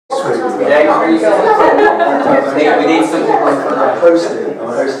Yeah, we need some people I'm hosting.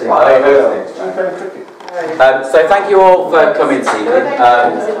 So thank you all for coming this evening.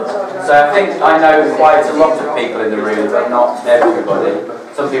 So I know quite a lot of people in the room, but not everybody.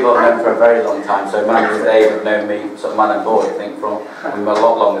 Some people I've known for a very long time. So Mandy and Dave have known me, sort of man and boy, I think, from a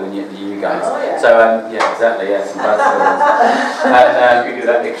lot longer than you guys. So yeah, exactly, yes. And we do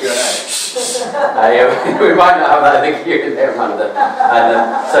that in the Q&A. We might not have that in the Q&A, Amanda.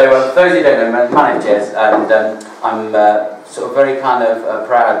 So for those who don't know, my name's Jez, and I'm sort of very kind of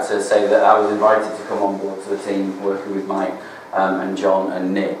proud to say that I was invited to come on board to the team working with Mike and John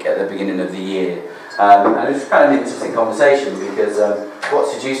and Nick at the beginning of the year. And it was kind of an interesting conversation because what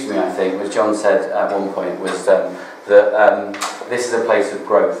seduced me, I think, was John said at one point was that this is a place of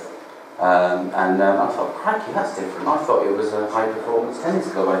growth. And I thought, crikey, that's different. I thought it was a high-performance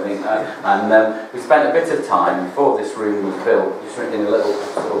tennis club, I think. And we spent a bit of time before this room was built, just in a little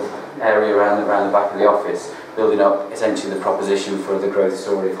sort of area around the back of the office, building up essentially the proposition for the growth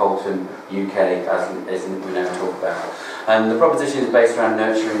story of Holton UK, as we now talk about. And the proposition is based around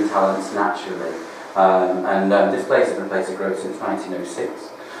nurturing talents naturally. This place has been a place of growth since 1906.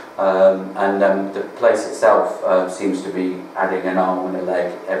 The place itself seems to be adding an arm and a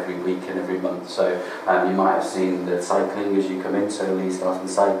leg every week and every month. So you might have seen the cycling as you come in. So Lee's starting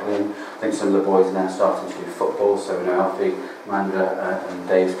cycling. I think some of the boys are now starting to do football. So Alfie, Amanda and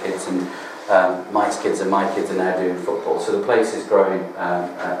Dave's kids and Mike's kids and my kids are now doing football. So the place is growing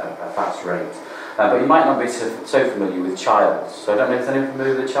at a fast rate. But you might not be so familiar with Childs. So I don't know if anyone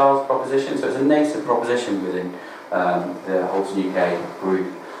familiar with the Childs proposition. So it's a nascent proposition within the Holton UK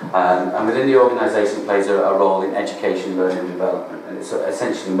group. And within the organisation it plays a role in education, learning and development, and it's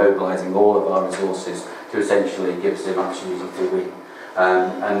essentially mobilising all of our resources to essentially give us an opportunity to win.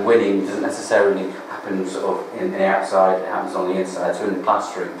 And winning doesn't necessarily happen sort of in the outside, it happens on the inside, so in the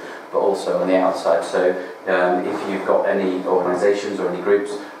classroom, but also on the outside. So if you've got any organisations or any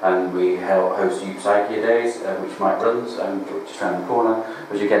groups, and we host Youth Psyche Days, which Mike runs, just around the corner,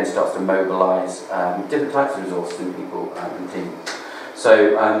 which again starts to mobilise different types of resources in people and teams. So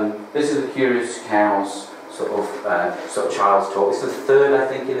this is the Curious Cows sort of child's talk. It's the third, I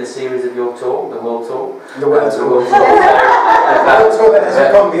think, in the series of your talk, the World Tour. The World Tour. The World Tour that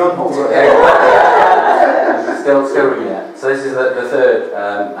hasn't gone beyond Holton. Still running yet. So this is the third,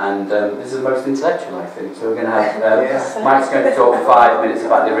 and this is the most intellectual, I think. So we're going to have Mike's going to talk for 5 minutes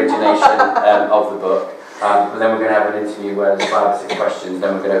about the origination of the book. But then we're going to have an interview where there's 5 or 6 questions,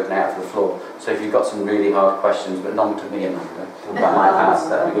 then we're going to open it out to the floor. So if you've got some really hard questions, but none to me, Amanda, about my past,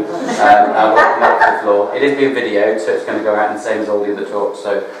 that would be good. I'll open it out to the floor. It is being videoed, so it's going to go out the same as all the other talks.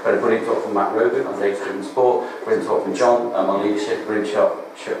 So we had a brilliant talk from Matt Rogan on data-driven sport, brilliant talk from John on leadership, brilliant talk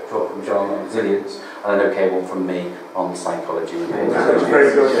from John on resilience, and an okay one from me on psychology.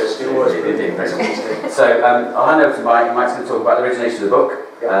 Very good, yes, it was. So I'll hand over to Mike. Mike's going to talk about the origination of the book.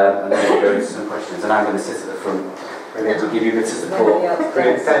 And then we'll go into some questions, and I'm going to sit at the front to give you a bit of support.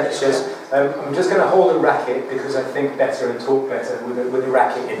 Brilliant, thank you, Jez. I'm just going to hold a racket because I think better and talk better with a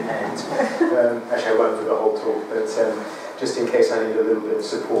racket in hand. Actually, I won't do the whole talk, but just in case I need a little bit of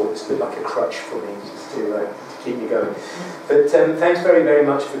support, it's a bit like a crutch for me just to keep me going. But thanks very, very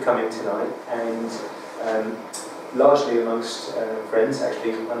much for coming tonight, and largely amongst friends,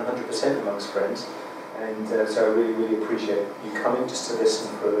 actually 100% amongst friends. And so I really, really appreciate you coming just to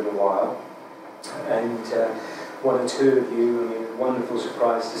listen for a little while. And one or two of you, I mean, wonderful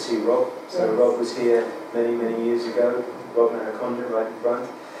surprise to see Rob. So yes. Rob was here many, many years ago. Rob Narakonda, right in front,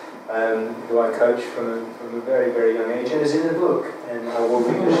 who I coached from a very, very young age, and is in the book. And I will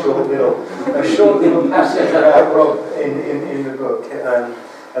read a short little passage about Rob in the book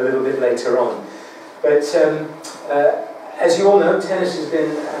a little bit later on. But as you all know, tennis has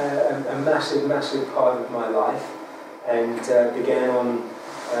been a massive, massive part of my life, and began on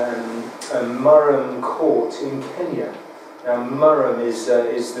Murram Court in Kenya. Now, Murram is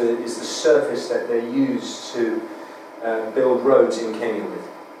the surface that they use to build roads in Kenya with.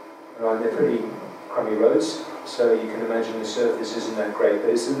 Right, they're pretty crummy roads, so you can imagine the surface isn't that great, but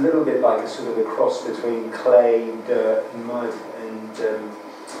it's a little bit like a sort of a cross between clay, dirt, mud, and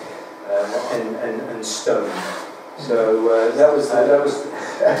stone. So that was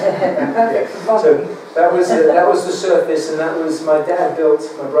the surface, and that was my dad built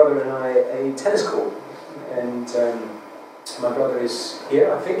my brother and I a tennis court, and my brother is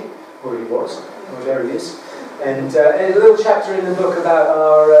here, I think, or he was, or there he is, and a little chapter in the book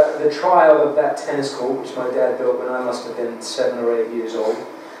about the trial of that tennis court which my dad built when I must have been 7 or 8 years old,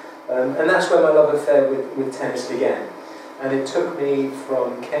 and that's where my love affair with tennis began. And it took me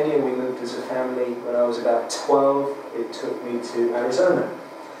from Kenya, we moved as a family when I was about 12, it took me to Arizona.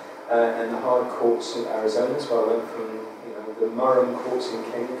 and the hard courts of Arizona. So I went from the Murrum courts in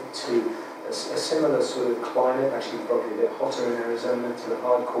Kenya to a similar sort of climate, actually probably a bit hotter in Arizona, to the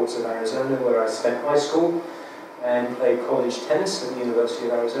hard courts of Arizona, where I spent high school and played college tennis at the University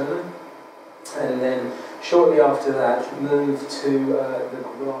of Arizona. And then shortly after that moved to the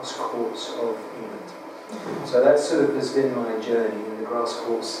grass courts of England. So that sort of has been my journey in the grass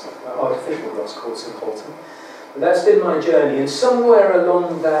courts, artificial grass courts of Holton. But that's been my journey, and somewhere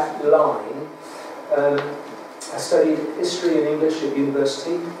along that line, I studied history and English at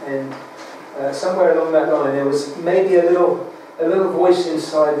university, and somewhere along that line there was maybe a little voice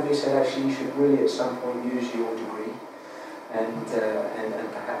inside of me said, actually you should really at some point use your degree and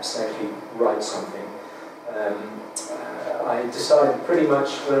perhaps actually write something. I decided pretty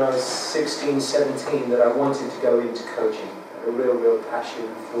much when I was 16, 17 that I wanted to go into coaching. I had a real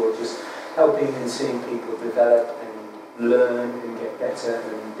passion for just helping and seeing people develop and learn and get better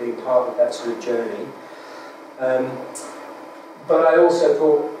and being part of that sort of journey. But I also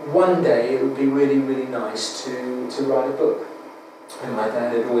thought one day it would be really nice to write a book. And my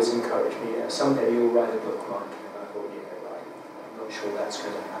dad had always encouraged me, someday you'll write a book, Mike. And I thought, yeah, right, I'm not sure that's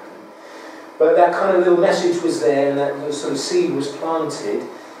going to happen. But that kind of little message was there, and that little sort of seed was planted.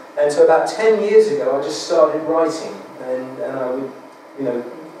 And so about 10 years ago, I just started writing. And I would,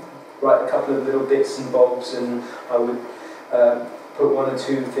 write a couple of little bits and bobs, and I would put one or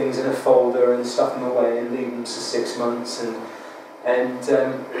two things in a folder and stuff them away and leave them for 6 months. And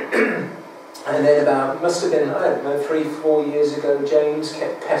then about, must have been, I don't know, 3-4 years ago, James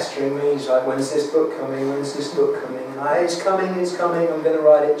kept pestering me. He's like, when's this book coming? When's this book coming? And it's coming, I'm going to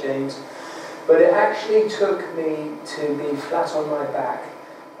write it, James. But it actually took me to be flat on my back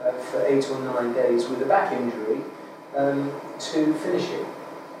for 8 or 9 days with a back injury to finish it.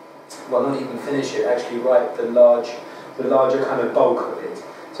 Well, not even finish it, actually write the larger kind of bulk of it.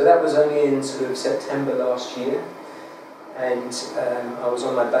 So that was only in sort of September last year. And I was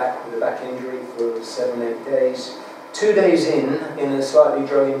on my back with a back injury for 7-8 days. 2 days in a slightly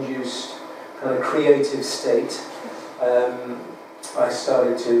drug-induced kind of creative state, I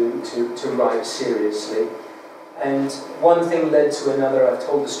started to write seriously. And one thing led to another. I've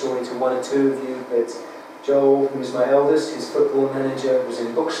told the story to 1 or 2 of you, but Joel, who was my eldest, his football manager, was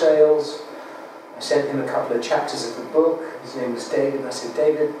in book sales. I sent him a couple of chapters of the book. His name was David, and I said,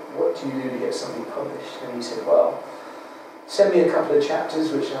 David, what do you do to get something published? And he said, well, send me a couple of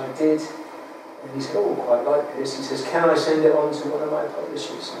chapters, which I did. And he said, oh, I quite like this. He says, can I send it on to one of my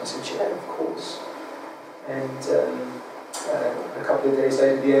publishers? And I said, yeah, of course. And a couple of days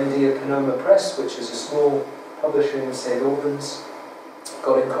later, the MD of Panoma Press, which is a small publisher in St. Albans,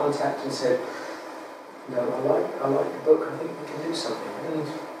 got in contact and said, no, I like the book, I think we can do something. And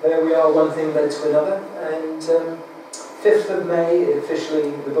there we are, one thing led to another. And 5th of May,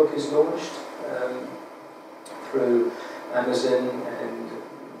 officially, the book is launched through Amazon and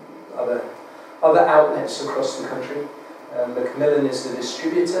other outlets across the country. Macmillan is the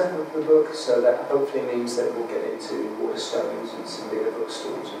distributor of the book, so that hopefully means that we'll get into Waterstones and some bigger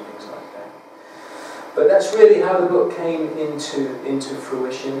bookstores and things like that. But that's really how the book came into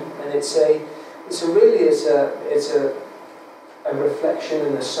fruition, and it's a reflection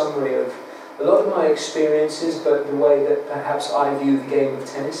and a summary of a lot of my experiences, but the way that perhaps I view the game of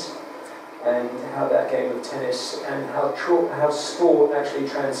tennis, and how that game of tennis and how sport actually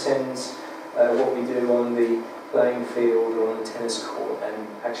transcends what we do on the playing field or on the tennis court and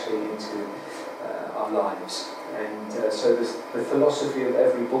actually into our lives. And so the philosophy of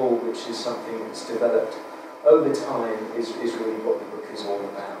Everyball, which is something that's developed over time, is really what the book is all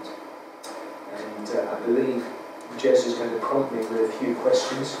about. And I believe Jez is going to prompt me with a few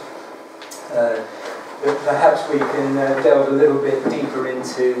questions. Perhaps we can delve a little bit deeper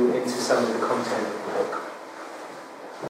into some of the content.